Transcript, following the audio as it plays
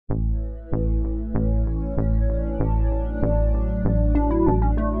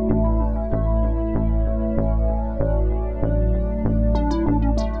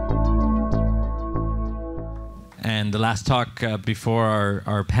last talk before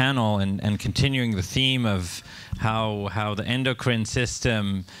our panel, and continuing the theme of how the endocrine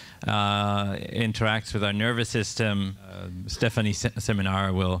system interacts with our nervous system. Stephanie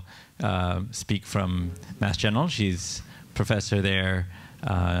Seminara will speak from Mass General. She's professor there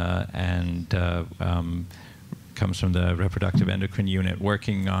and comes from the reproductive endocrine unit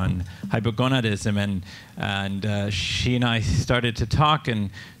working on hypogonadism, and she and I started to talk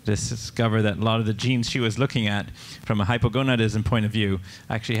and discover that a lot of the genes she was looking at from a hypogonadism point of view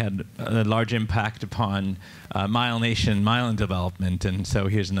actually had a large impact upon myelination, myelin development, and so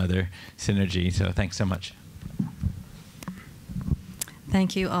here's another synergy. So thanks so much.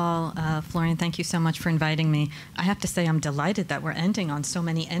 Thank you all. Florian, thank you so much for inviting me. I have to say I'm delighted that we're ending on so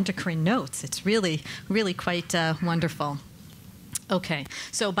many endocrine notes. It's really, really quite wonderful. Okay,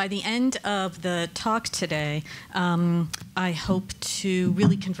 so by the end of the talk today, I hope to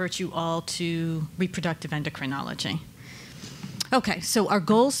really convert you all to reproductive endocrinology. Okay, so our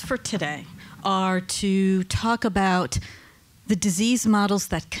goals for today are to talk about the disease models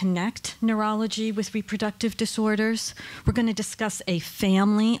that connect neurology with reproductive disorders. We're going to discuss a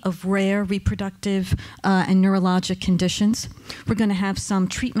family of rare reproductive and neurologic conditions. We're going to have some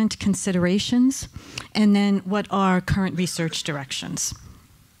treatment considerations, and then what are current research directions.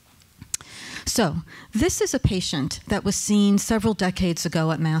 So this is a patient that was seen several decades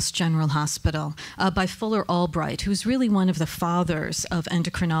ago at Mass General Hospital by Fuller Albright, who's really one of the fathers of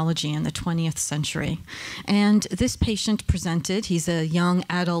endocrinology in the 20th century. And this patient presented, he's a young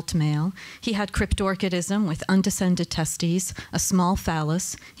adult male. He had cryptorchidism with undescended testes, a small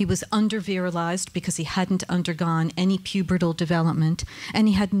phallus. He was under-virilized because he hadn't undergone any pubertal development, and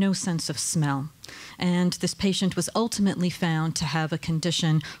he had no sense of smell. And this patient was ultimately found to have a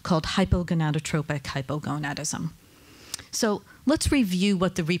condition called hypogonadotropic hypogonadism. So let's review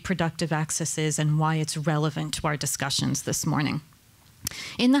what the reproductive axis is and why it's relevant to our discussions this morning.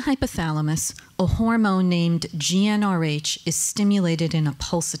 In the hypothalamus, a hormone named GnRH is stimulated in a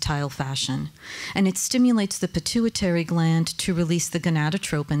pulsatile fashion, and it stimulates the pituitary gland to release the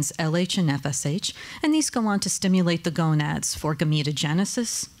gonadotropins LH and FSH, and these go on to stimulate the gonads for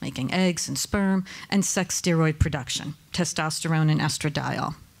gametogenesis, making eggs and sperm, and sex steroid production, testosterone and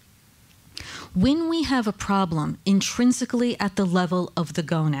estradiol. When we have a problem intrinsically at the level of the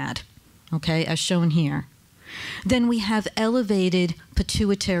gonad, okay, as shown here, then we have elevated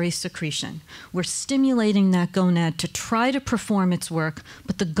pituitary secretion. We're stimulating that gonad to try to perform its work,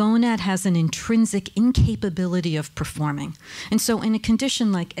 but the gonad has an intrinsic incapability of performing. And so in a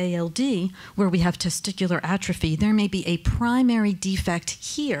condition like ALD, where we have testicular atrophy, there may be a primary defect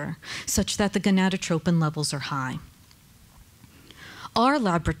here such that the gonadotropin levels are high. Our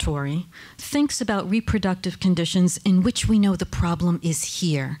laboratory thinks about reproductive conditions in which we know the problem is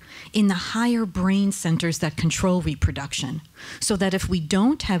here, in the higher brain centers that control reproduction, so that if we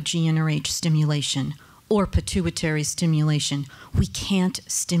don't have GnRH stimulation or pituitary stimulation, we can't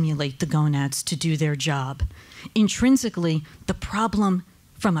stimulate the gonads to do their job. Intrinsically, the problem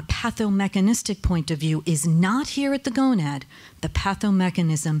from a pathomechanistic point of view is not here at the gonad. The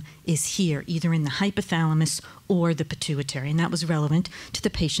pathomechanism is here, either in the hypothalamus or the pituitary, and that was relevant to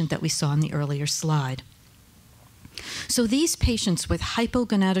the patient that we saw in the earlier slide. So these patients with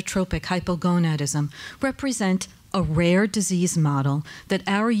hypogonadotropic hypogonadism represent a rare disease model that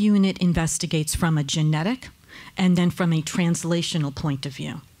our unit investigates from a genetic and then from a translational point of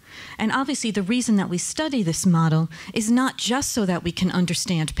view. And obviously, the reason that we study this model is not just so that we can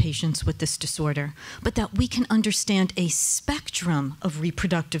understand patients with this disorder, but that we can understand a spectrum of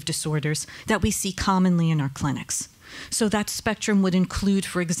reproductive disorders that we see commonly in our clinics. So that spectrum would include,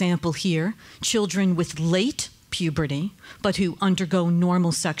 for example, here, children with late puberty, but who undergo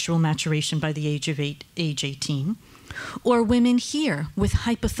normal sexual maturation by the age of age 18. Or women here with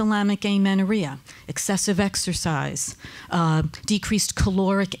hypothalamic amenorrhea, excessive exercise, decreased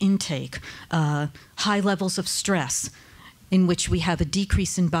caloric intake, high levels of stress, in which we have a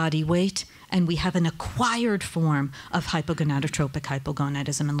decrease in body weight and we have an acquired form of hypogonadotropic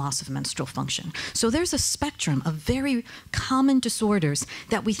hypogonadism and loss of menstrual function. So there's a spectrum of very common disorders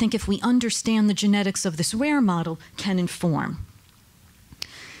that we think, if we understand the genetics of this rare model, can inform.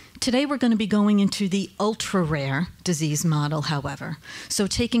 Today we're going to be going into the ultra-rare disease model, however. So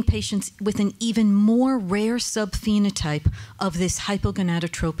taking patients with an even more rare subphenotype of this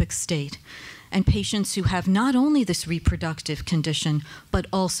hypogonadotropic state, and patients who have not only this reproductive condition, but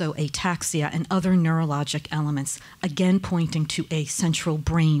also ataxia and other neurologic elements, again pointing to a central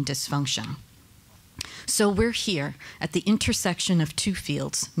brain dysfunction. So we're here at the intersection of two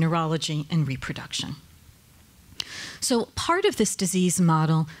fields, neurology and reproduction. So part of this disease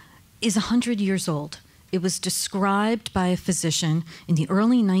model is 100 years old. it was described by a physician in the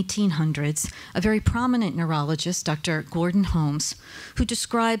early 1900s, a very prominent neurologist, Dr. Gordon Holmes, who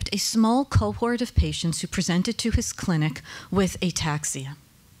described a small cohort of patients who presented to his clinic with ataxia.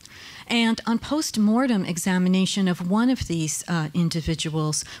 And on post-mortem examination of one of these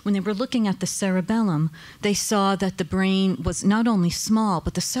individuals, when they were looking at the cerebellum, they saw that the brain was not only small,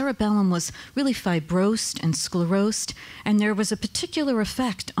 but the cerebellum was really fibrosed and sclerosed, and there was a particular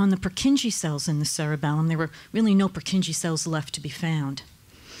effect on the Purkinje cells in the cerebellum. There were really no Purkinje cells left to be found.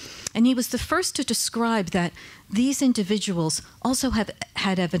 And he was the first to describe that these individuals also have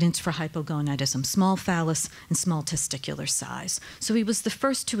had evidence for hypogonadism, small phallus and small testicular size. So he was the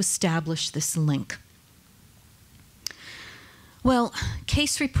first to establish this link. Well,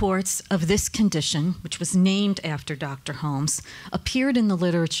 case reports of this condition, which was named after Dr. Holmes, appeared in the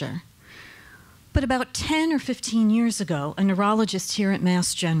literature. But about 10 or 15 years ago, a neurologist here at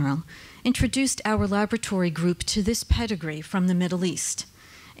Mass General introduced our laboratory group to this pedigree from the Middle East,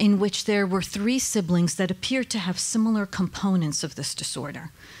 in which there were 3 siblings that appeared to have similar components of this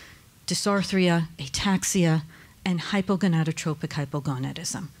disorder: dysarthria, ataxia, and hypogonadotropic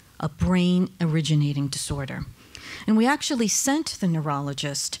hypogonadism, a brain-originating disorder. And we actually sent the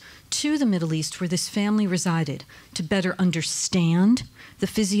neurologist to the Middle East where this family resided to better understand the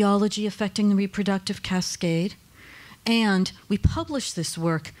physiology affecting the reproductive cascade. And we published this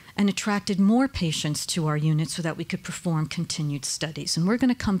work and attracted more patients to our unit so that we could perform continued studies. And we're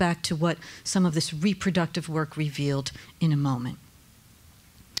going to come back to what some of this reproductive work revealed in a moment.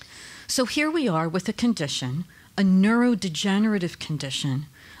 So here we are with a condition, a neurodegenerative condition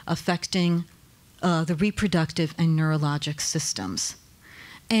affecting the reproductive and neurologic systems.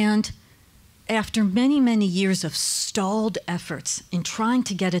 And after many, many years of stalled efforts in trying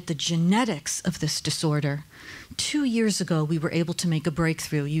to get at the genetics of this disorder, 2 years ago we were able to make a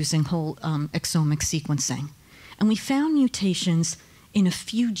breakthrough using whole exomic sequencing. And we found mutations in a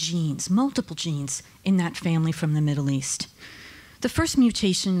few genes, multiple genes, in that family from the Middle East. The first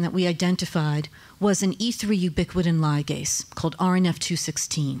mutation that we identified was an E3 ubiquitin ligase called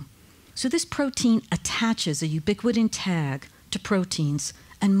RNF216. So this protein attaches a ubiquitin tag to proteins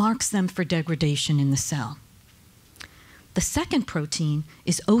and marks them for degradation in the cell. The second protein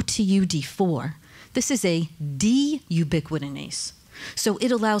is OTUD4. This is a D-ubiquitinase. So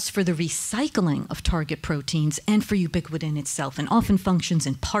it allows for the recycling of target proteins and for ubiquitin itself, and often functions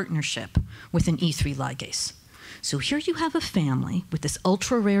in partnership with an E3 ligase. So here you have a family with this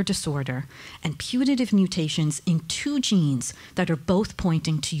ultra-rare disorder and putative mutations in 2 genes that are both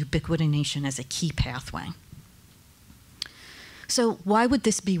pointing to ubiquitination as a key pathway. So why would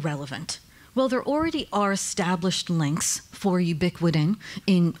this be relevant? Well, there already are established links for ubiquitin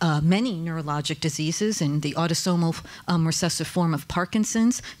in many neurologic diseases. In the autosomal recessive form of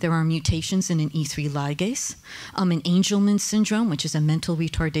Parkinson's, there are mutations in an E3 ligase. In Angelman syndrome, which is a mental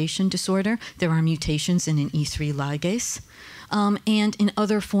retardation disorder, there are mutations in an E3 ligase. And in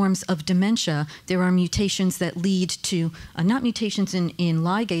other forms of dementia, there are mutations that lead to, not mutations in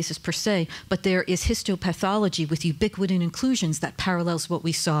ligases per se, but there is histopathology with ubiquitin inclusions that parallels what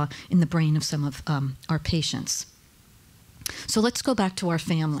we saw in the brain of some of our patients. So let's go back to our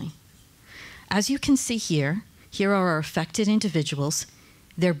family. As you can see here, here are our affected individuals.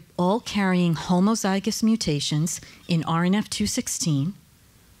 They're all carrying homozygous mutations in RNF216.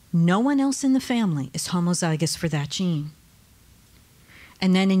 No one else in the family is homozygous for that gene.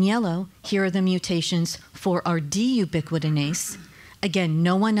 And then in yellow, here are the mutations for our D-ubiquitinase. Again,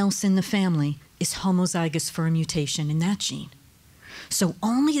 no one else in the family is homozygous for a mutation in that gene. So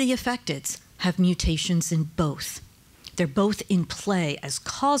only the affecteds have mutations in both. They're both in play as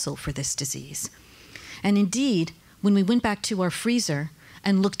causal for this disease. And indeed, when we went back to our freezer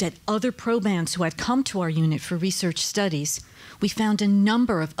and looked at other probands who had come to our unit for research studies, we found a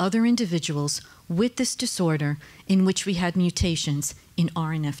number of other individuals with this disorder in which we had mutations in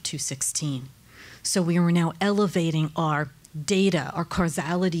RNF216. So we are now elevating our data, our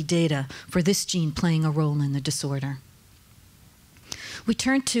causality data, for this gene playing a role in the disorder. We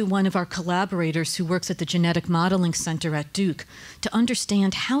turned to one of our collaborators who works at the Genetic Modeling Center at Duke to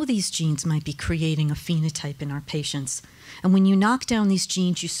understand how these genes might be creating a phenotype in our patients. And when you knock down these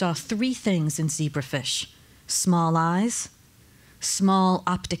genes, you saw 3 things in zebrafish: small eyes, small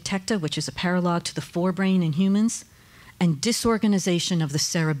optic tecta, which is a paralog to the forebrain in humans, and disorganization of the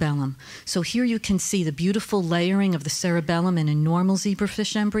cerebellum. So here you can see the beautiful layering of the cerebellum in a normal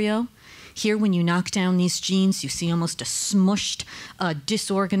zebrafish embryo. Here, when you knock down these genes, you see almost a smushed,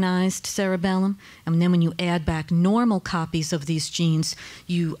 disorganized cerebellum. And then when you add back normal copies of these genes,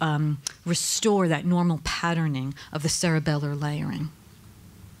 you restore that normal patterning of the cerebellar layering.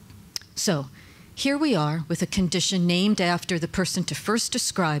 So here we are with a condition named after the person to first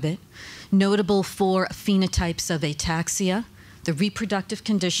describe it, notable for phenotypes of ataxia, the reproductive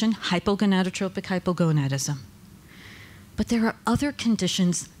condition, hypogonadotropic hypogonadism. But there are other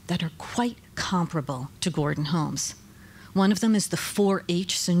conditions that are quite comparable to Gordon-Holmes. One of them is the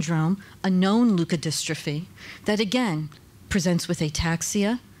 4-H syndrome, a known leukodystrophy that again presents with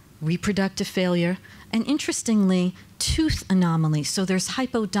ataxia, reproductive failure, and interestingly, tooth anomalies. So there's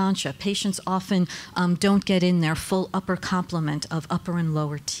hypodontia. Patients often don't get in their full upper complement of upper and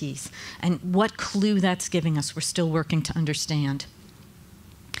lower teeth. And what clue that's giving us, we're still working to understand.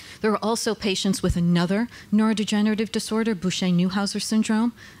 There are also patients with another neurodegenerative disorder, Boucher-Neuhauser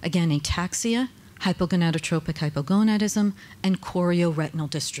syndrome, again, ataxia, hypogonadotropic hypogonadism, and chorioretinal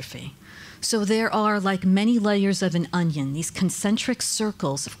dystrophy. So there are, like many layers of an onion, these concentric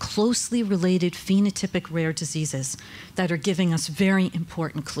circles of closely related phenotypic rare diseases that are giving us very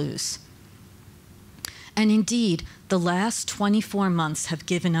important clues. And indeed, the last 24 months have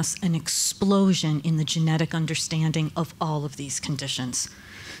given us an explosion in the genetic understanding of all of these conditions.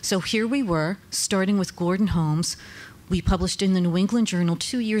 So here we were, starting with Gordon-Holmes. We published in the New England Journal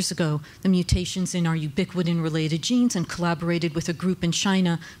 2 years ago the mutations in our ubiquitin-related genes and collaborated with a group in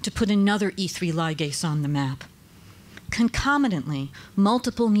China to put another E3 ligase on the map. Concomitantly,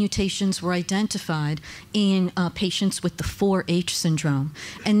 multiple mutations were identified in patients with the 4-H syndrome,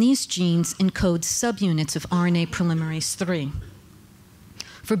 and these genes encode subunits of RNA polymerase III.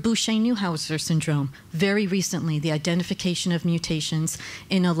 For Boucher-Neuhauser syndrome, very recently, the identification of mutations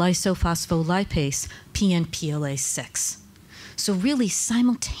in a lysophospholipase, PNPLA6. So really,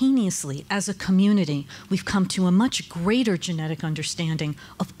 simultaneously, as a community, we've come to a much greater genetic understanding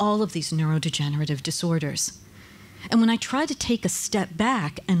of all of these neurodegenerative disorders. And when I try to take a step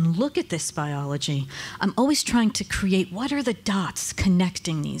back and look at this biology, I'm always trying to create what are the dots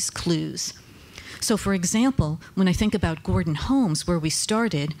connecting these clues. So for example, when I think about Gordon-Holmes, where we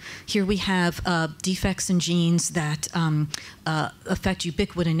started, here we have defects in genes that affect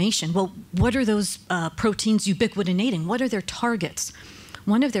ubiquitination. Well, what are those proteins ubiquitinating? What are their targets?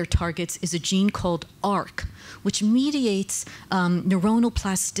 One of their targets is a gene called ARC, which mediates neuronal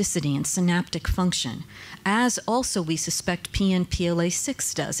plasticity and synaptic function, as also we suspect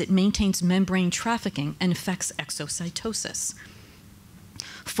PNPLA6 does. It maintains membrane trafficking and affects exocytosis.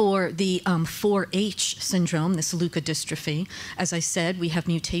 For the 4-H syndrome, this leukodystrophy, as I said, we have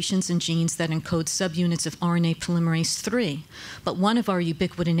mutations in genes that encode subunits of RNA polymerase III. But one of our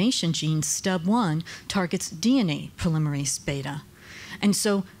ubiquitination genes, STUB1, targets DNA polymerase beta. And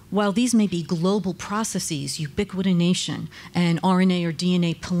so while these may be global processes, ubiquitination and RNA or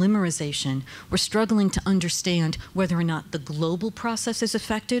DNA polymerization, we're struggling to understand whether or not the global process is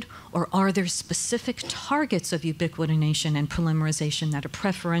affected, or are there specific targets of ubiquitination and polymerization that are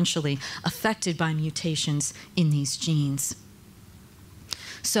preferentially affected by mutations in these genes.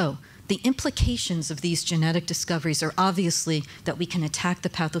 So the implications of these genetic discoveries are obviously that we can attack the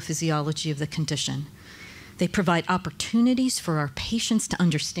pathophysiology of the condition. They provide opportunities for our patients to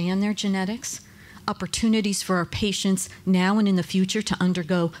understand their genetics, opportunities for our patients now and in the future to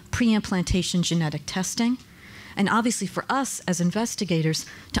undergo pre-implantation genetic testing, and obviously for us as investigators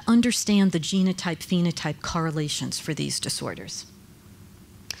to understand the genotype-phenotype correlations for these disorders.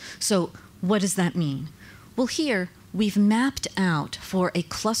 So what does that mean? Well, here we've mapped out for a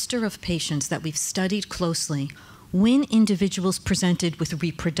cluster of patients that we've studied closely when individuals presented with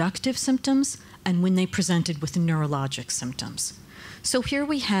reproductive symptoms and when they presented with neurologic symptoms. So here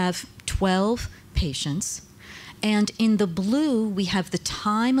we have 12 patients, and in the blue we have the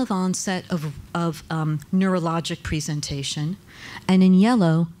time of onset of neurologic presentation, and in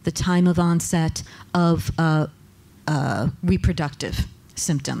yellow the time of onset of reproductive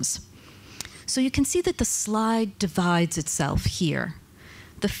symptoms. So you can see that the slide divides itself here.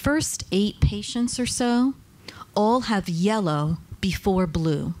 The first 8 patients or so all have yellow before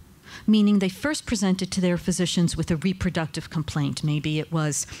blue, meaning they first presented to their physicians with a reproductive complaint. Maybe it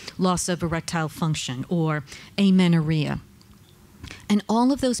was loss of erectile function or amenorrhea. And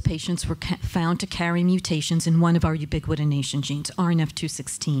all of those patients were found to carry mutations in one of our ubiquitination genes,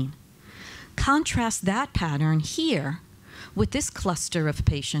 RNF216. Contrast that pattern here with this cluster of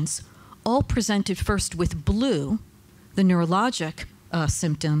patients, all presented first with blue, the neurologic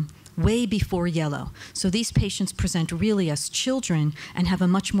symptom, way before yellow. So these patients present really as children and have a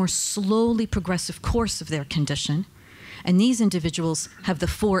much more slowly progressive course of their condition. And these individuals have the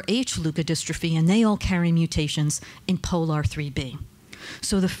 4-H leukodystrophy, and they all carry mutations in POLR3B.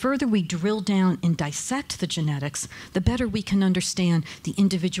 So the further we drill down and dissect the genetics, the better we can understand the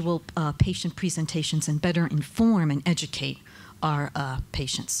individual patient presentations and better inform and educate our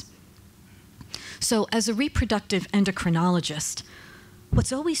patients. So as a reproductive endocrinologist,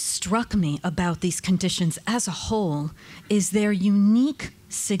 what's always struck me about these conditions as a whole is their unique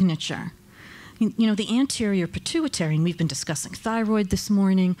signature. You know, the anterior pituitary, and we've been discussing thyroid this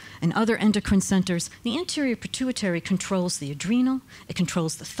morning and other endocrine centers, the anterior pituitary controls the adrenal, it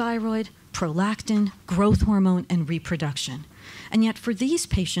controls the thyroid, prolactin, growth hormone, and reproduction. And yet for these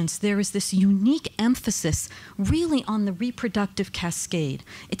patients, there is this unique emphasis really on the reproductive cascade.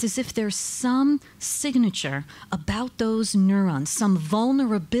 It's as if there's some signature about those neurons, some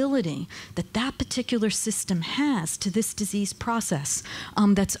vulnerability that that particular system has to this disease process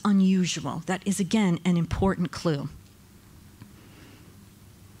that's unusual. That is, again, an important clue.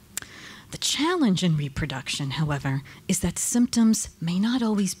 The challenge in reproduction, however, is that symptoms may not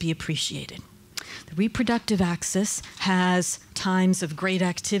always be appreciated. The reproductive axis has times of great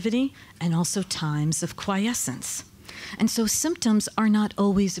activity and also times of quiescence. And so symptoms are not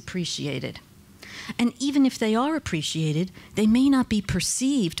always appreciated. And even if they are appreciated, they may not be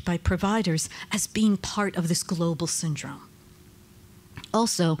perceived by providers as being part of this global syndrome.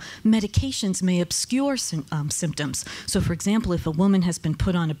 Also, medications may obscure symptoms. So for example, if a woman has been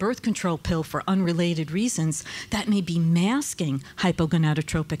put on a birth control pill for unrelated reasons, that may be masking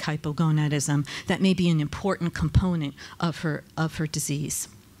hypogonadotropic hypogonadism. That may be an important component of her disease.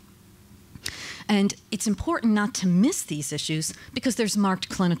 And it's important not to miss these issues because there's marked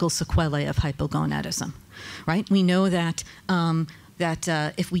clinical sequelae of hypogonadism, right? We know that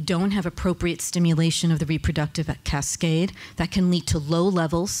if we don't have appropriate stimulation of the reproductive cascade, that can lead to low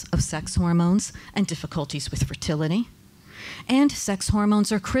levels of sex hormones and difficulties with fertility. And sex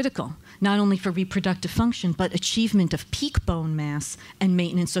hormones are critical, not only for reproductive function, but achievement of peak bone mass and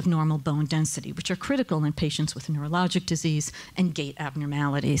maintenance of normal bone density, which are critical in patients with neurologic disease and gait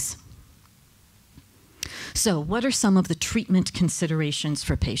abnormalities. So, what are some of the treatment considerations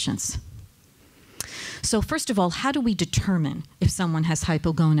for patients? So first of all, how do we determine if someone has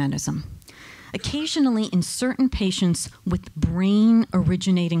hypogonadism? Occasionally, in certain patients with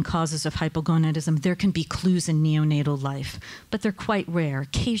brain-originating causes of hypogonadism, there can be clues in neonatal life, but they're quite rare.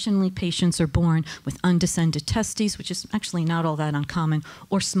 Occasionally, patients are born with undescended testes, which is actually not all that uncommon,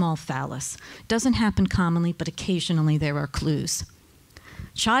 or small phallus. Doesn't happen commonly, but occasionally there are clues.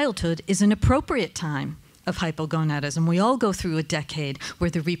 Childhood is an appropriate time of hypogonadism. We all go through a decade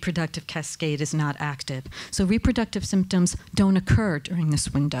where the reproductive cascade is not active. So reproductive symptoms don't occur during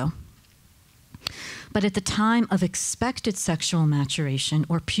this window. But at the time of expected sexual maturation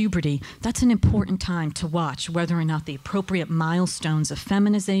or puberty, that's an important time to watch whether or not the appropriate milestones of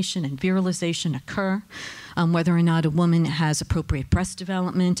feminization and virilization occur, whether or not a woman has appropriate breast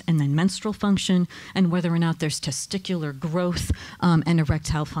development and then menstrual function, and whether or not there's testicular growth and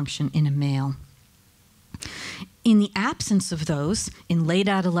erectile function in a male. In the absence of those, in late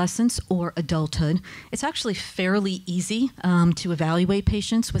adolescence or adulthood, it's actually fairly easy to evaluate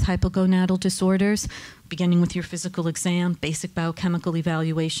patients with hypogonadal disorders, beginning with your physical exam, basic biochemical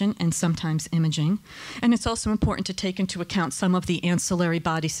evaluation, and sometimes imaging. And it's also important to take into account some of the ancillary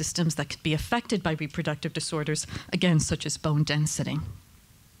body systems that could be affected by reproductive disorders, again, such as bone density.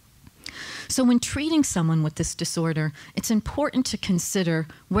 So when treating someone with this disorder, it's important to consider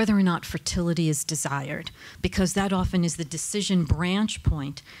whether or not fertility is desired, because that often is the decision branch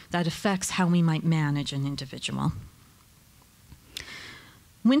point that affects how we might manage an individual.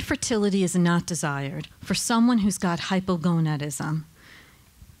 When fertility is not desired, for someone who's got hypogonadism,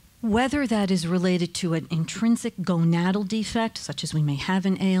 whether that is related to an intrinsic gonadal defect, such as we may have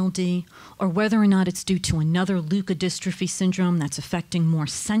in ALD, or whether or not it's due to another leukodystrophy syndrome that's affecting more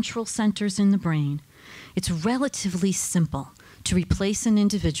central centers in the brain, it's relatively simple to replace an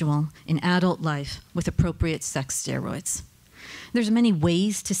individual in adult life with appropriate sex steroids. There's many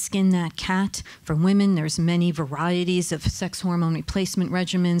ways to skin that cat. For women, there's many varieties of sex hormone replacement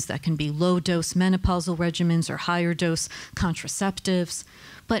regimens that can be low-dose menopausal regimens or higher-dose contraceptives.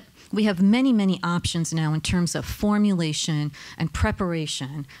 But we have many, many options now in terms of formulation and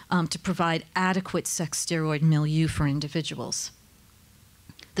preparation to provide adequate sex steroid milieu for individuals.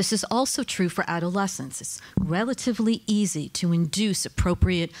 This is also true for adolescents. It's relatively easy to induce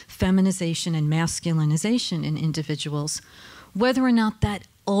appropriate feminization and masculinization in individuals. Whether or not that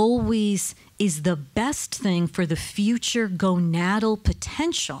always is the best thing for the future gonadal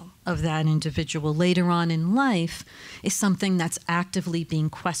potential of that individual later on in life is something that's actively being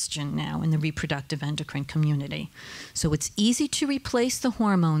questioned now in the reproductive endocrine community. So it's easy to replace the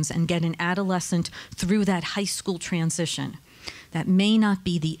hormones and get an adolescent through that high school transition. That may not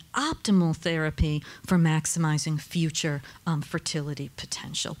be the optimal therapy for maximizing future fertility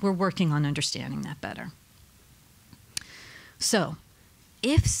potential. We're working on understanding that better. So,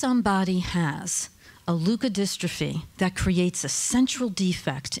 if somebody has a leukodystrophy that creates a central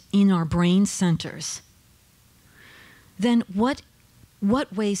defect in our brain centers, then what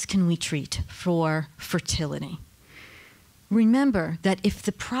ways can we treat for fertility? Remember that if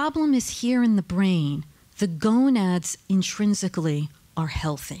the problem is here in the brain, the gonads intrinsically are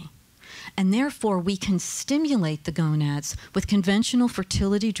healthy. And therefore, we can stimulate the gonads with conventional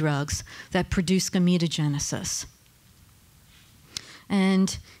fertility drugs that produce gametogenesis.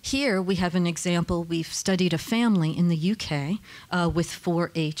 And here we have an example. We've studied a family in the UK with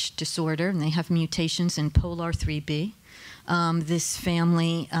 4H disorder, and they have mutations in Polar3B. This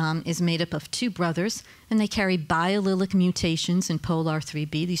family is made up of 2 brothers, and they carry biallelic mutations in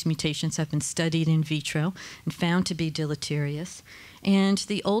Polar3B. These mutations have been studied in vitro and found to be deleterious. And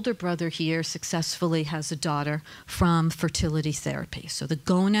the older brother here successfully has a daughter from fertility therapy. So the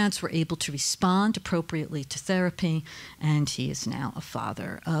gonads were able to respond appropriately to therapy, and he is now a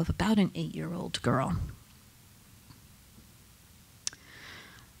father of about an 8-year-old girl.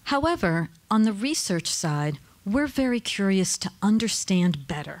 However, on the research side, we're very curious to understand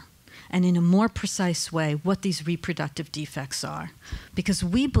better and in a more precise way what these reproductive defects are, because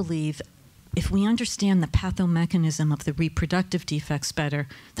we believe if we understand the pathomechanism of the reproductive defects better,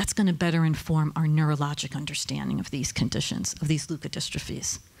 that's going to better inform our neurologic understanding of these conditions, of these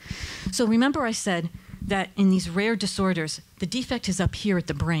leukodystrophies. So remember I said that in these rare disorders, the defect is up here at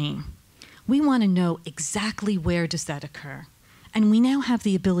the brain. We want to know exactly where does that occur. And we now have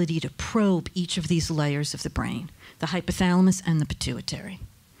the ability to probe each of these layers of the brain, the hypothalamus and the pituitary.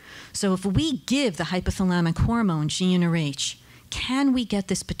 So if we give the hypothalamic hormone, GnRH, can we get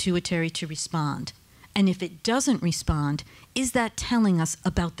this pituitary to respond? And if it doesn't respond, is that telling us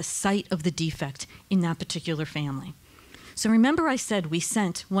about the site of the defect in that particular family? So remember I said we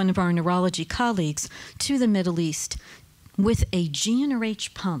sent one of our neurology colleagues to the Middle East with a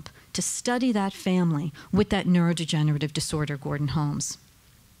GnRH pump to study that family with that neurodegenerative disorder, Gordon Holmes.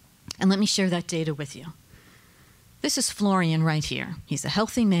 And let me share that data with you. This is Florian right here. He's a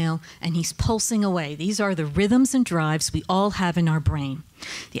healthy male, and he's pulsing away. These are the rhythms and drives we all have in our brain.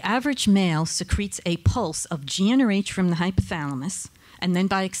 The average male secretes a pulse of GnRH from the hypothalamus, and then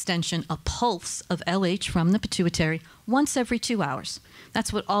by extension, a pulse of LH from the pituitary once every 2 hours.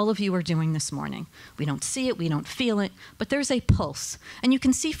 That's what all of you are doing this morning. We don't see it, we don't feel it, but there's a pulse. And you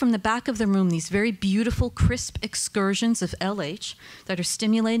can see from the back of the room these very beautiful, crisp excursions of LH that are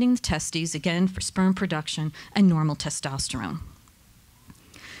stimulating the testes, again, for sperm production and normal testosterone.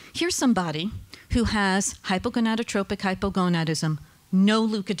 Here's somebody who has hypogonadotropic hypogonadism, no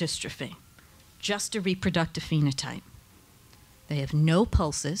leukodystrophy, just a reproductive phenotype. They have no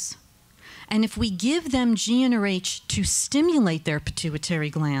pulses. And if we give them GnRH to stimulate their pituitary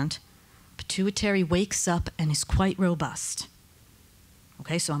gland, pituitary wakes up and is quite robust.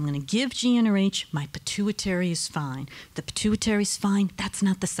 Okay, so I'm going to give GnRH, my pituitary is fine. The pituitary is fine, that's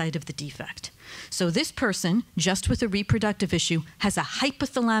not the site of the defect. So this person, just with a reproductive issue, has a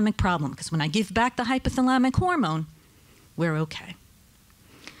hypothalamic problem, because when I give back the hypothalamic hormone, we're okay.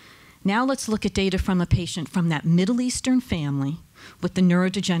 Now let's look at data from a patient from that Middle Eastern family with the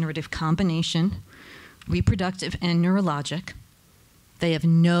neurodegenerative combination, reproductive and neurologic. They have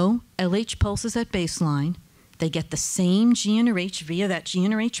no LH pulses at baseline. They get the same GnRH via that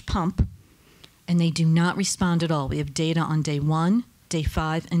GnRH pump, and they do not respond at all. We have data on day 1, day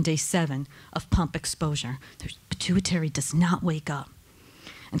 5, and day 7 of pump exposure. Their pituitary does not wake up.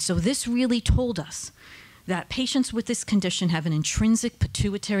 And so this really told us that patients with this condition have an intrinsic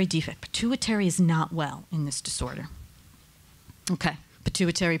pituitary defect. Pituitary is not well in this disorder. Okay,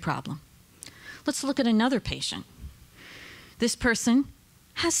 pituitary problem. Let's look at another patient. This person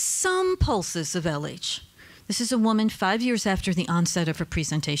has some pulses of LH. This is a woman 5 years after the onset of her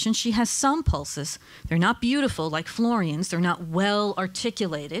presentation. She has some pulses. They're not beautiful like Florian's. They're not well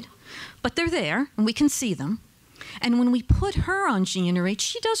articulated, but they're there, and we can see them. And when we put her on GnRH,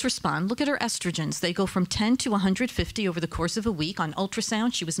 she does respond. Look at her estrogens. They go from 10 to 150 over the course of a week. On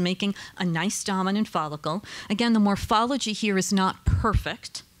ultrasound, she was making a nice dominant follicle. Again, the morphology here is not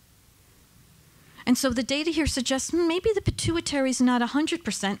perfect. And so the data here suggests maybe the pituitary is not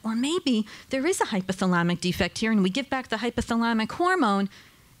 100%, or maybe there is a hypothalamic defect here, and we give back the hypothalamic hormone,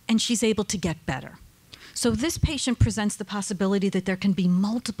 and she's able to get better. So this patient presents the possibility that there can be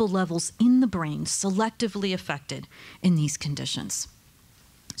multiple levels in the brain selectively affected in these conditions.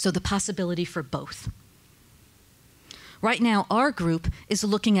 So the possibility for both. Right now, our group is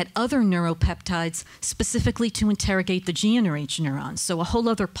looking at other neuropeptides specifically to interrogate the GnRH neurons. So a whole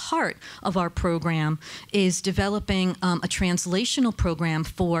other part of our program is developing a translational program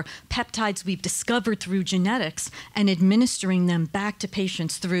for peptides we've discovered through genetics and administering them back to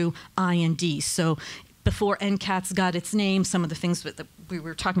patients through INDs. So before NCATS got its name, some of the things that we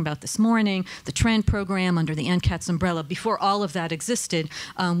were talking about this morning, the TREND program under the NCATS umbrella, before all of that existed,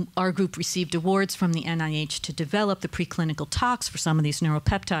 our group received awards from the NIH to develop the preclinical tox for some of these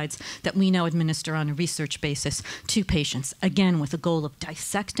neuropeptides that we now administer on a research basis to patients, again with the goal of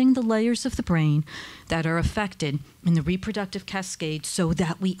dissecting the layers of the brain that are affected in the reproductive cascade so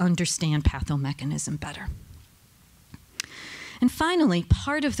that we understand pathomechanism better. And finally,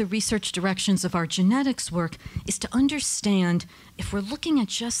 part of the research directions of our genetics work is to understand if we're looking at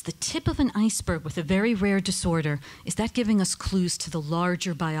just the tip of an iceberg with a very rare disorder, is that giving us clues to the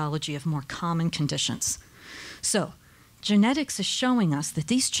larger biology of more common conditions? So, genetics is showing us that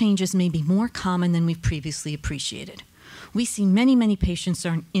these changes may be more common than we've previously appreciated. We see many, many patients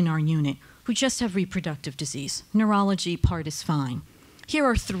in our unit who just have reproductive disease. Neurology part is fine. Here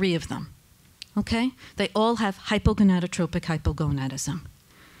are 3 of them. Okay? They all have hypogonadotropic hypogonadism.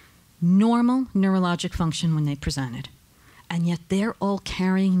 Normal neurologic function when they presented. And yet they're all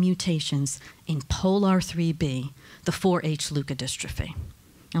carrying mutations in POLR3B, the 4H leukodystrophy.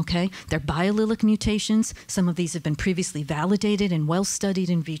 Okay? They're biallelic mutations. Some of these have been previously validated and well studied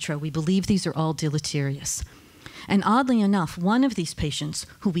in vitro. We believe these are all deleterious. And oddly enough, one of these patients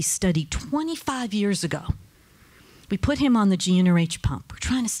who we studied 25 years ago, we put him on the GnRH pump. We're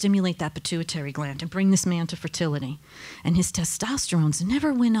trying to stimulate that pituitary gland and bring this man to fertility. And his testosterones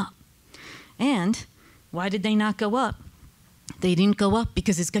never went up. And why did they not go up? They didn't go up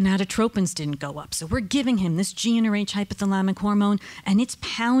because his gonadotropins didn't go up. So we're giving him this GnRH hypothalamic hormone, and it's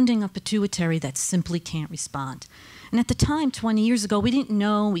pounding a pituitary that simply can't respond. And at the time, 20 years ago, we didn't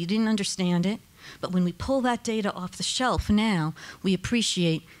know, we didn't understand it. But when we pull that data off the shelf now, we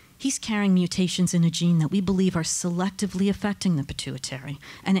appreciate he's carrying mutations in a gene that we believe are selectively affecting the pituitary.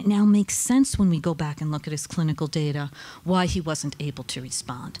 And it now makes sense when we go back and look at his clinical data why he wasn't able to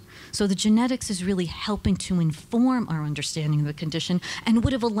respond. So the genetics is really helping to inform our understanding of the condition and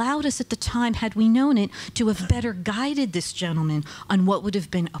would have allowed us at the time, had we known it, to have better guided this gentleman on what would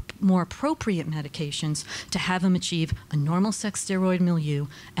have been more appropriate medications to have him achieve a normal sex steroid milieu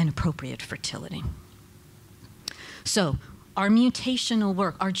and appropriate fertility. So, our mutational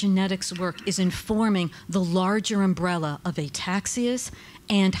work, our genetics work, is informing the larger umbrella of ataxias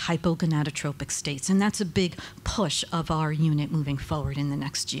and hypogonadotropic states. And that's a big push of our unit moving forward in the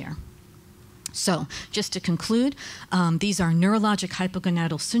next year. So, just to conclude, these are neurologic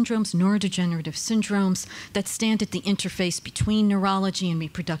hypogonadal syndromes, neurodegenerative syndromes that stand at the interface between neurology and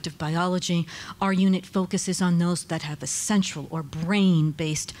reproductive biology. Our unit focuses on those that have a central or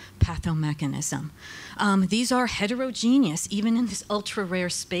brain-based pathomechanism. These are heterogeneous. Even in this ultra-rare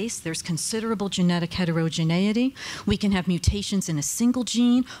space, there's considerable genetic heterogeneity. We can have mutations in a single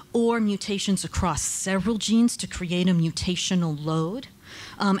gene or mutations across several genes to create a mutational load.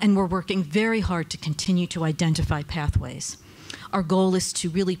 And we're working very hard to continue to identify pathways. Our goal is to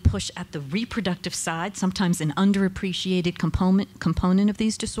really push at the reproductive side, sometimes an underappreciated component of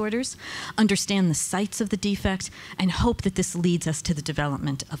these disorders, understand the sites of the defect, and hope that this leads us to the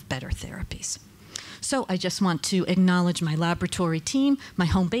development of better therapies. So I just want to acknowledge my laboratory team, my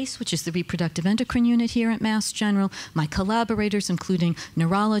home base, which is the reproductive endocrine unit here at Mass General, my collaborators, including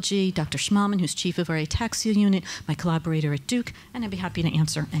neurology, Dr. Schmalman, who's chief of our ataxia unit, my collaborator at Duke, and I'd be happy to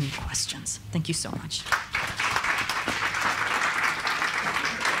answer any questions. Thank you so much.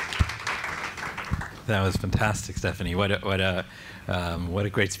 That was fantastic, Stephanie. What a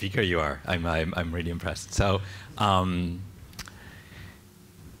great speaker you are. I'm really impressed. So.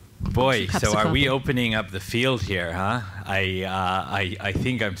 Boy, so are we opening up the field here, huh? I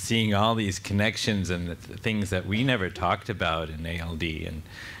think I'm seeing all these connections and things that we never talked about in ALD. And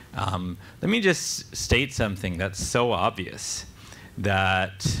let me just state something that's so obvious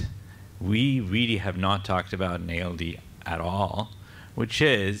that we really have not talked about in ALD at all, which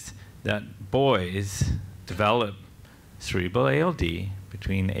is that boys develop cerebral ALD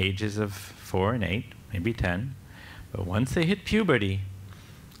between ages of 4 and 8, maybe 10. But once they hit puberty,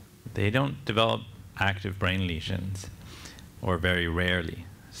 they don't develop active brain lesions, or very rarely.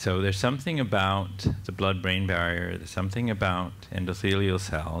 So there's something about the blood-brain barrier, there's something about endothelial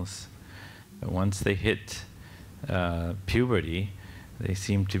cells. But once they hit puberty, they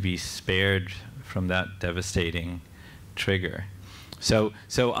seem to be spared from that devastating trigger. So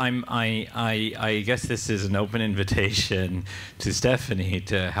I guess this is an open invitation to Stephanie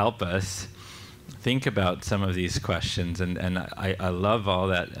to help us think about some of these questions, and I love all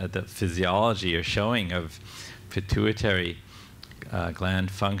that the physiology you're showing of pituitary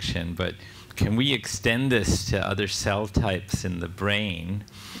gland function, but can we extend this to other cell types in the brain?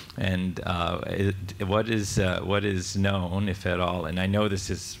 And what is known, if at all? And I know this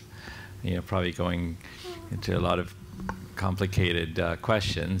is, probably going into a lot of complicated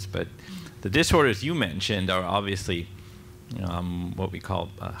questions, but the disorders you mentioned are obviously what we call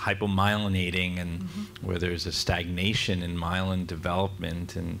hypomyelinating, and where there's a stagnation in myelin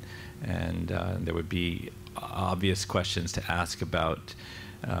development, and there would be obvious questions to ask about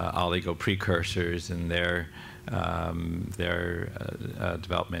oligo precursors and their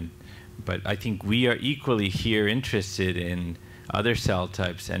development. But I think we are equally here interested in other cell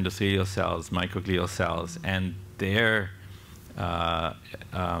types, endothelial cells, microglial cells, and their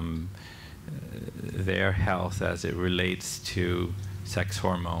health as it relates to sex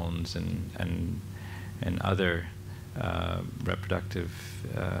hormones and other reproductive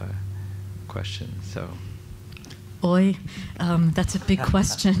questions. So. Boy, that's a big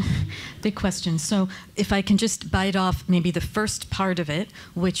question. Big question. So if I can just bite off maybe the first part of it,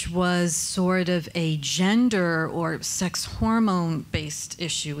 which was sort of a gender or sex hormone-based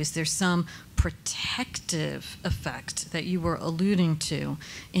issue. Is there some protective effect that you were alluding to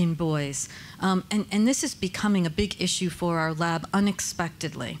in boys? And this is becoming a big issue for our lab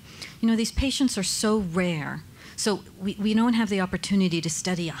unexpectedly. These patients are so rare. So we don't have the opportunity to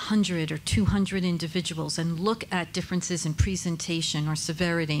study 100 or 200 individuals and look at differences in presentation or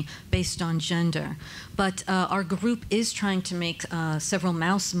severity based on gender. But our group is trying to make several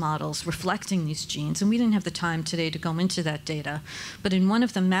mouse models reflecting these genes, and we didn't have the time today to go into that data. But in one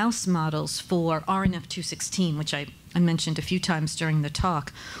of the mouse models for RNF216, which I mentioned a few times during the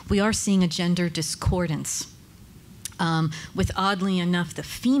talk, we are seeing a gender discordance, with oddly enough the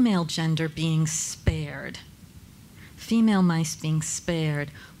female gender being spared. Female mice being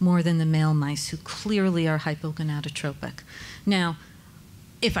spared more than the male mice, who clearly are hypogonadotropic. Now,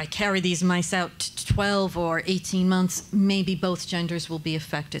 if I carry these mice out to 12 or 18 months, maybe both genders will be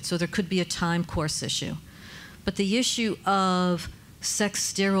affected. So there could be a time course issue. But the issue of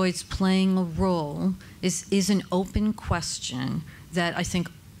sex steroids playing a role is an open question that I think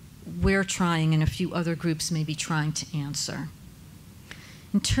we're trying, and a few other groups may be trying to answer.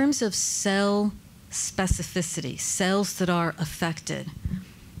 In terms of cell specificity, cells that are affected,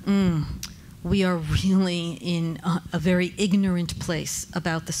 we are really in a very ignorant place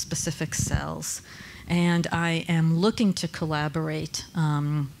about the specific cells. And I am looking to collaborate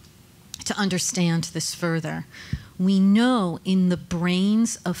to understand this further. We know in the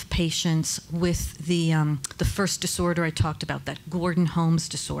brains of patients with the first disorder I talked about, that Gordon-Holmes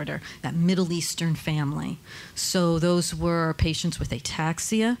disorder, that Middle Eastern family. So those were patients with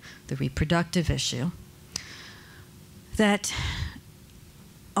ataxia, the reproductive issue, that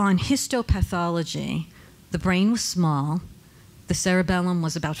on histopathology, the brain was small, the cerebellum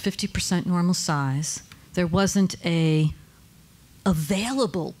was about 50% normal size, there wasn't a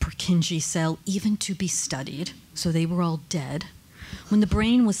available Purkinje cell even to be studied, so they were all dead. When the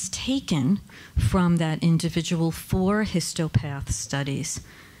brain was taken from that individual for histopath studies,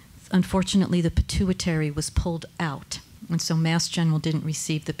 unfortunately the pituitary was pulled out, and so Mass General didn't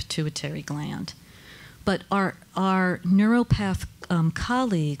receive the pituitary gland. But our neuropath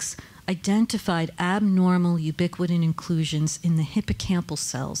colleagues identified abnormal ubiquitin inclusions in the hippocampal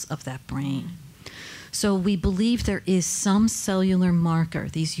cells of that brain. So we believe there is some cellular marker,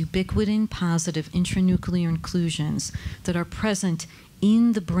 these ubiquitin-positive intranuclear inclusions that are present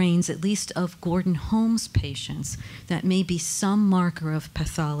in the brains, at least of Gordon-Holmes patients, that may be some marker of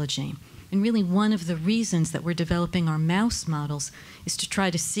pathology. And really one of the reasons that we're developing our mouse models is to try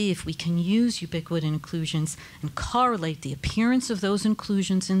to see if we can use ubiquitin inclusions and correlate the appearance of those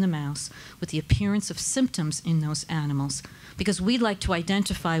inclusions in the mouse with the appearance of symptoms in those animals. Because we'd like to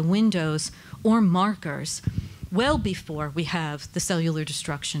identify windows or markers well before we have the cellular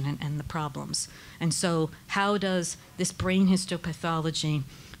destruction and the problems. And so how does this brain histopathology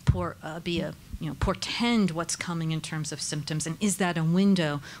portend what's coming in terms of symptoms, and is that a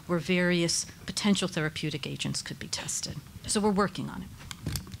window where various potential therapeutic agents could be tested? So we're working on it.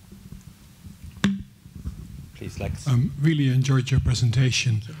 Please, Lex. Really enjoyed your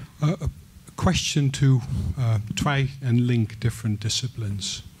presentation. A question to try and link different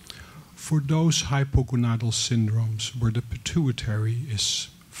disciplines. For those hypogonadal syndromes where the pituitary is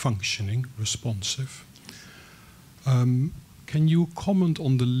functioning, responsive, can you comment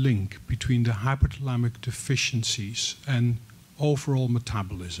on the link between the hypothalamic deficiencies and overall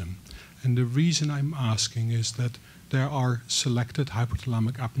metabolism? And the reason I'm asking is that there are selected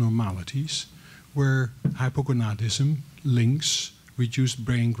hypothalamic abnormalities where hypogonadism links, reduced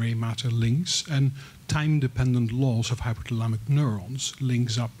brain gray matter links, and time-dependent loss of hypothalamic neurons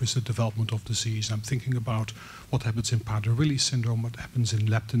links up with the development of disease. I'm thinking about what happens in Prader-Willi syndrome, what happens in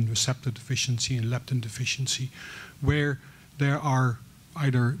leptin receptor deficiency and leptin deficiency, where there are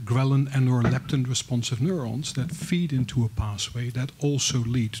either ghrelin and or leptin responsive neurons that feed into a pathway that also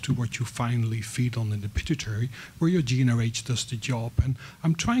lead to what you finally feed on in the pituitary, where your GnRH does the job. And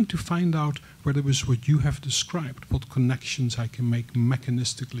I'm trying to find out whether with what you have described, what connections I can make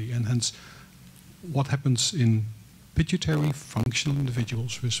mechanistically, and hence what happens in pituitary functional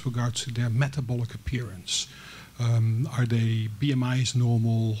individuals with regards to their metabolic appearance. Are they BMIs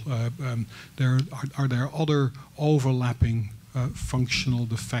normal? Are there other overlapping functional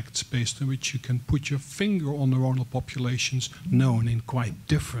defects based on which you can put your finger on neuronal populations known in quite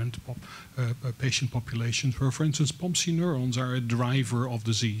different patient populations, where, for instance, POMC neurons are a driver of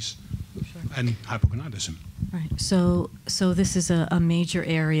disease and hypogonadism. Right. So this is a major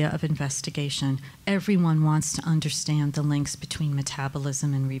area of investigation. Everyone wants to understand the links between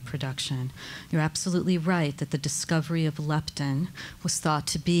metabolism and reproduction. You're absolutely right that the discovery of leptin was thought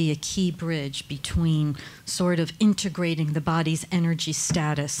to be a key bridge between sort of integrating the body's energy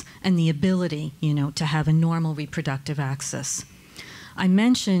status and the ability, to have a normal reproductive axis. I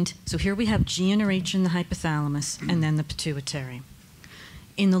mentioned, so here we have GnRH in the hypothalamus and then the pituitary.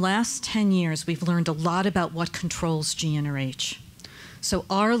 In the last 10 years, we've learned a lot about what controls GnRH. So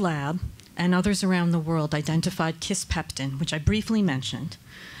our lab and others around the world identified kisspeptin, which I briefly mentioned,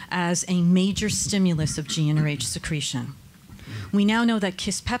 as a major stimulus of GnRH secretion. We now know that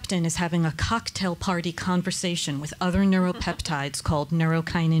kisspeptin is having a cocktail party conversation with other neuropeptides called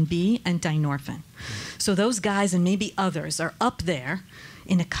neurokinin B and dynorphin. So those guys and maybe others are up there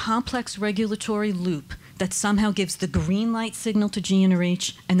in a complex regulatory loop that somehow gives the green light signal to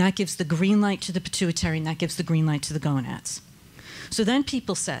GnRH, and that gives the green light to the pituitary, and that gives the green light to the gonads. So then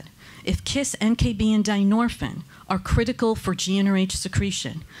people said, if KISS, NKB, and dynorphin are critical for GnRH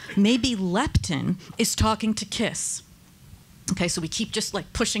secretion, maybe leptin is talking to KISS. Okay, so we keep just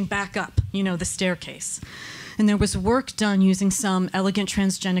like pushing back up, the staircase. And there was work done using some elegant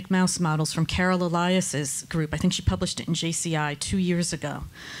transgenic mouse models from Carol Elias's group. I think she published it in JCI 2 years ago,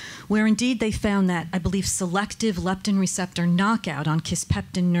 where indeed they found that, I believe, selective leptin receptor knockout on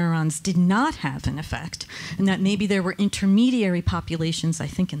kisspeptin neurons did not have an effect, and that maybe there were intermediary populations, I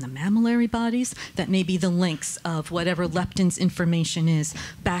think in the mammillary bodies, that may be the links of whatever leptin's information is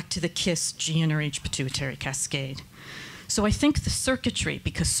back to the KISS GnRH pituitary cascade. So I think the circuitry,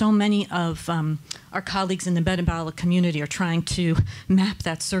 because so many of our colleagues in the metabolic community are trying to map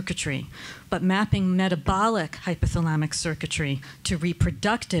that circuitry, but mapping metabolic hypothalamic circuitry to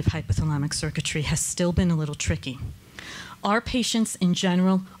reproductive hypothalamic circuitry has still been a little tricky. Our patients in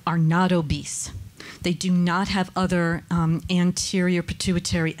general are not obese. They do not have other anterior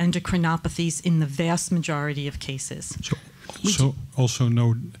pituitary endocrinopathies in the vast majority of cases. So also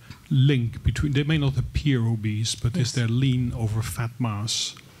no link between, they may not appear obese, but yes, is their lean over fat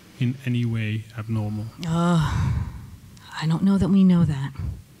mass in any way abnormal? I don't know that we know that.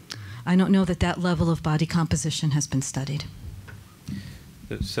 I don't know that that level of body composition has been studied.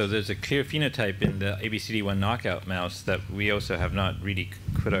 So there's a clear phenotype in the ABCD1 knockout mouse that we also have not really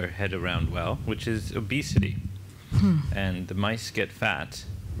put our head around well, which is obesity. And the mice get fat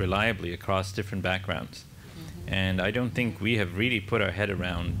reliably across different backgrounds. And I don't think we have really put our head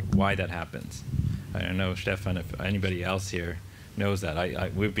around why that happens. I don't know, Stefan, if anybody else here knows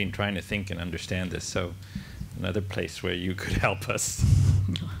that. We've been trying to think and understand this, so another place where you could help us.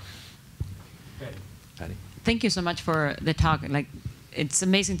 Patty. Thank you so much for the talk. It's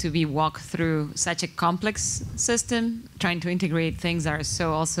amazing to be walked through such a complex system, trying to integrate things that are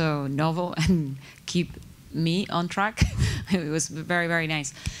so also novel and keep me on track. It was very, very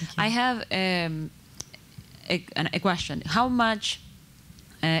nice. I have a question. How much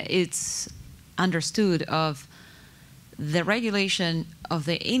it's understood of the regulation of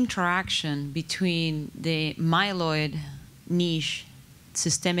the interaction between the myeloid niche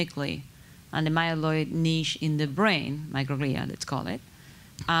systemically and the myeloid niche in the brain, microglia, let's call it,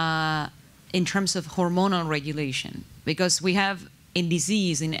 in terms of hormonal regulation? Because we have in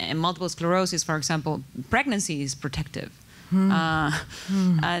disease, in multiple sclerosis, for example, pregnancy is protective.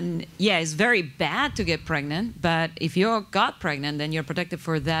 And yeah, it's very bad to get pregnant, but if you got pregnant, then you're protected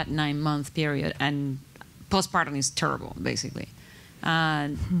for that 9-month period, and postpartum is terrible, basically.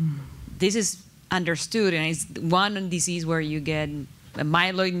 This is understood, and it's one disease where you get a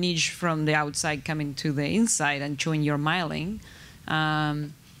myeloid niche from the outside coming to the inside and chewing your myelin.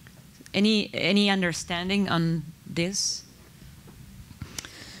 Any understanding on this?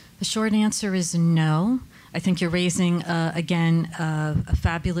 The short answer is no. I think you're raising, again, a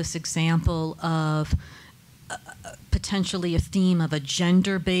fabulous example of potentially a theme of a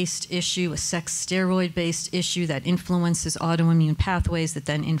gender-based issue, a sex steroid-based issue that influences autoimmune pathways that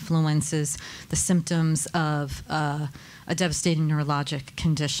then influences the symptoms of a devastating neurologic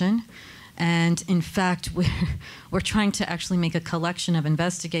condition. And in fact, we're trying to actually make a collection of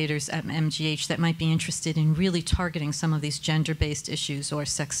investigators at MGH that might be interested in really targeting some of these gender-based issues or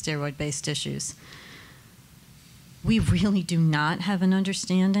sex steroid-based issues. We really do not have an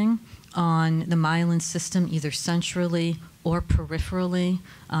understanding on the myelin system, either centrally or peripherally,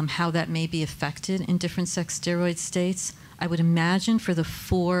 how that may be affected in different sex steroid states. I would imagine for the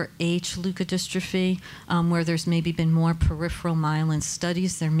 4H leukodystrophy, where there's maybe been more peripheral myelin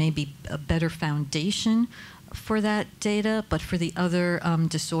studies, there may be a better foundation for that data, but for the other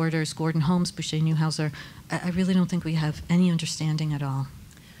disorders, Gordon Holmes, Boucher-Neuhauser, I really don't think we have any understanding at all.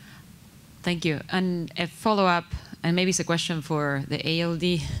 Thank you. And a follow-up, and maybe it's a question for the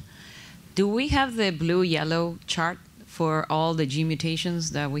ALD. Do we have the blue-yellow chart for all the gene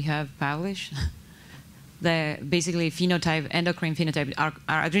mutations that we have published? The basically phenotype, endocrine phenotype,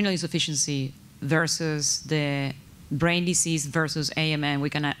 our adrenal insufficiency versus the brain disease versus AMN. We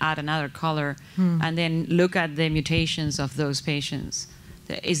can add another color and then look at the mutations of those patients.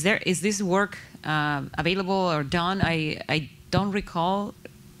 Is this work available or done? I don't recall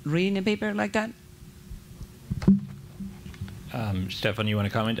reading a paper like that. Stefan, you want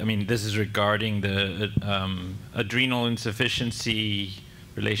to comment? I mean, this is regarding the adrenal insufficiency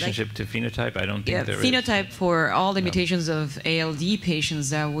relationship to phenotype. I don't think there is. Phenotype for all the mutations of ALD patients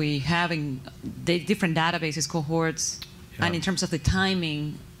that we have in the different databases, cohorts, and in terms of the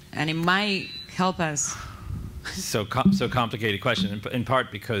timing, and it might help us. So complicated question, in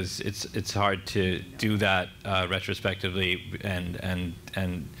part because it's hard to do that retrospectively, and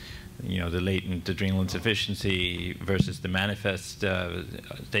you know, the latent adrenal insufficiency versus the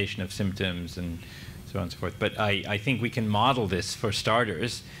manifestation of symptoms and so on and so forth. But I think we can model this for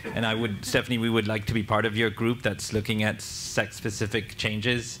starters, and Stephanie, we would like to be part of your group that's looking at sex-specific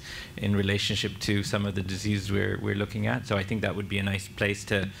changes in relationship to some of the diseases we're looking at. So I think that would be a nice place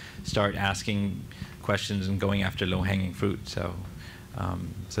to start asking questions and going after low-hanging fruit. So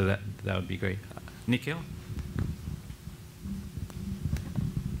that would be great. Nikhil?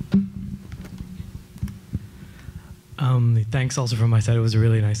 Thanks also from my side. It was a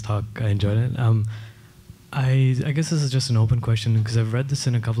really nice talk. I enjoyed it. I guess this is just an open question because I've read this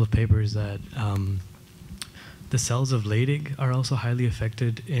in a couple of papers that the cells of Leydig are also highly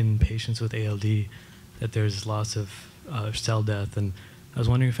affected in patients with ALD, that there's loss of cell death. And I was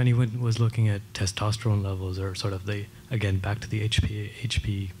wondering if anyone was looking at testosterone levels or sort of again, back to the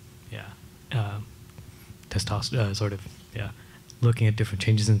looking at different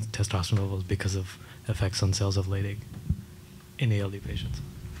changes in testosterone levels because of effects on cells of Leydig in ALD patients.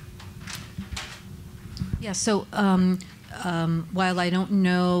 Yeah, so while I don't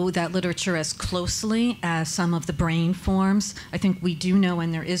know that literature as closely as some of the brain forms, I think we do know,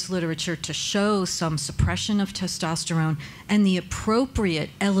 and there is literature to show some suppression of testosterone and the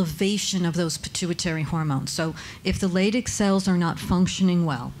appropriate elevation of those pituitary hormones. So if the Leydig cells are not functioning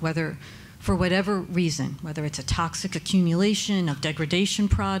well, whether for whatever reason, whether it's a toxic accumulation of degradation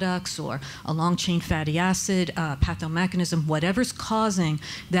products or a long-chain fatty acid, pathomechanism, whatever's causing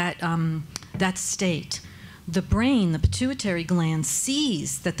that, that state, the brain, the pituitary gland,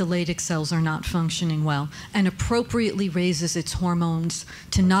 sees that the Leydig cells are not functioning well and appropriately raises its hormones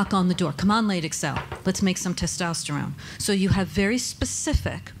to knock on the door. Come on, Leydig cell, let's make some testosterone. So you have very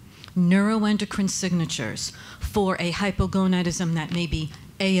specific neuroendocrine signatures for a hypogonadism that may be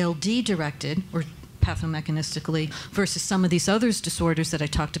ALD directed or pathomechanistically versus some of these other disorders that I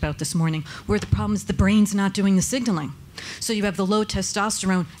talked about this morning where the problem is the brain's not doing the signaling. So you have the low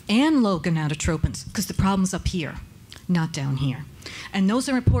testosterone and low gonadotropins because the problem's up here, not down here. And those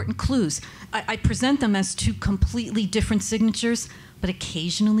are important clues. I present them as two completely different signatures, but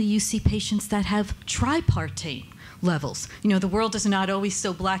occasionally you see patients that have tripartite levels. You know, the world is not always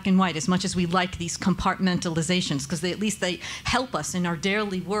so black and white as much as we like these compartmentalizations because at least they help us in our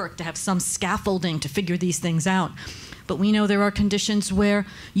daily work to have some scaffolding to figure these things out. But we know there are conditions where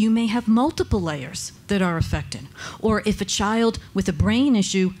you may have multiple layers that are affected. Or if a child with a brain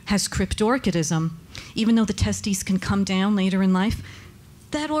issue has cryptorchidism, even though the testes can come down later in life,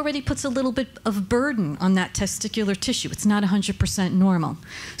 that already puts a little bit of burden on that testicular tissue. It's not 100% normal.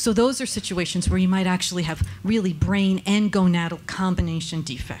 So those are situations where you might actually have really brain and gonadal combination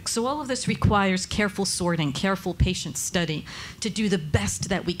defects. So all of this requires careful sorting, careful patient study to do the best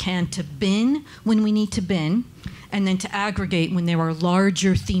that we can to bin when we need to bin, and then to aggregate when there are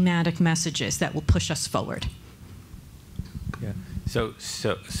larger thematic messages that will push us forward. Yeah. So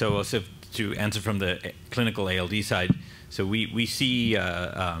also to answer from the clinical ALD side, so we see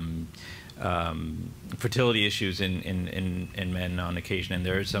fertility issues in men on occasion, and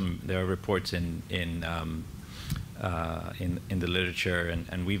there are reports in the literature,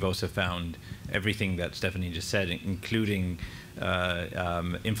 and we've also found everything that Stephanie just said, including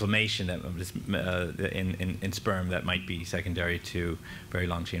inflammation in sperm that might be secondary to very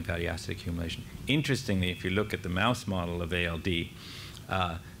long chain fatty acid accumulation. Interestingly, if you look at the mouse model of ALD,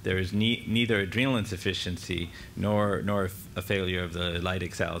 there is neither adrenal insufficiency nor a failure of the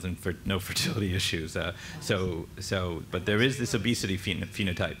Leydig cells, and no fertility issues. But there is this obesity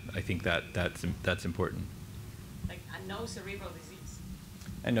phenotype. I think that's important. Like, and no cerebral disease.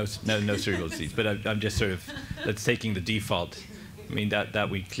 And no cerebral disease. But I'm just sort of, that's taking the default. I mean, that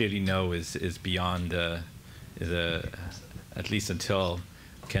we clearly know is beyond at least until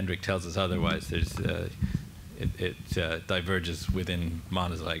Kendrick tells us otherwise. There's it diverges within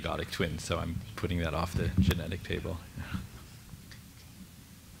monozygotic twins, so I'm putting that off the genetic table.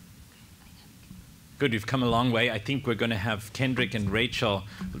 Good, we've come a long way. I think we're going to have Kendrick and Rachel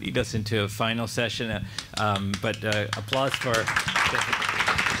lead us into a final session, but applause for...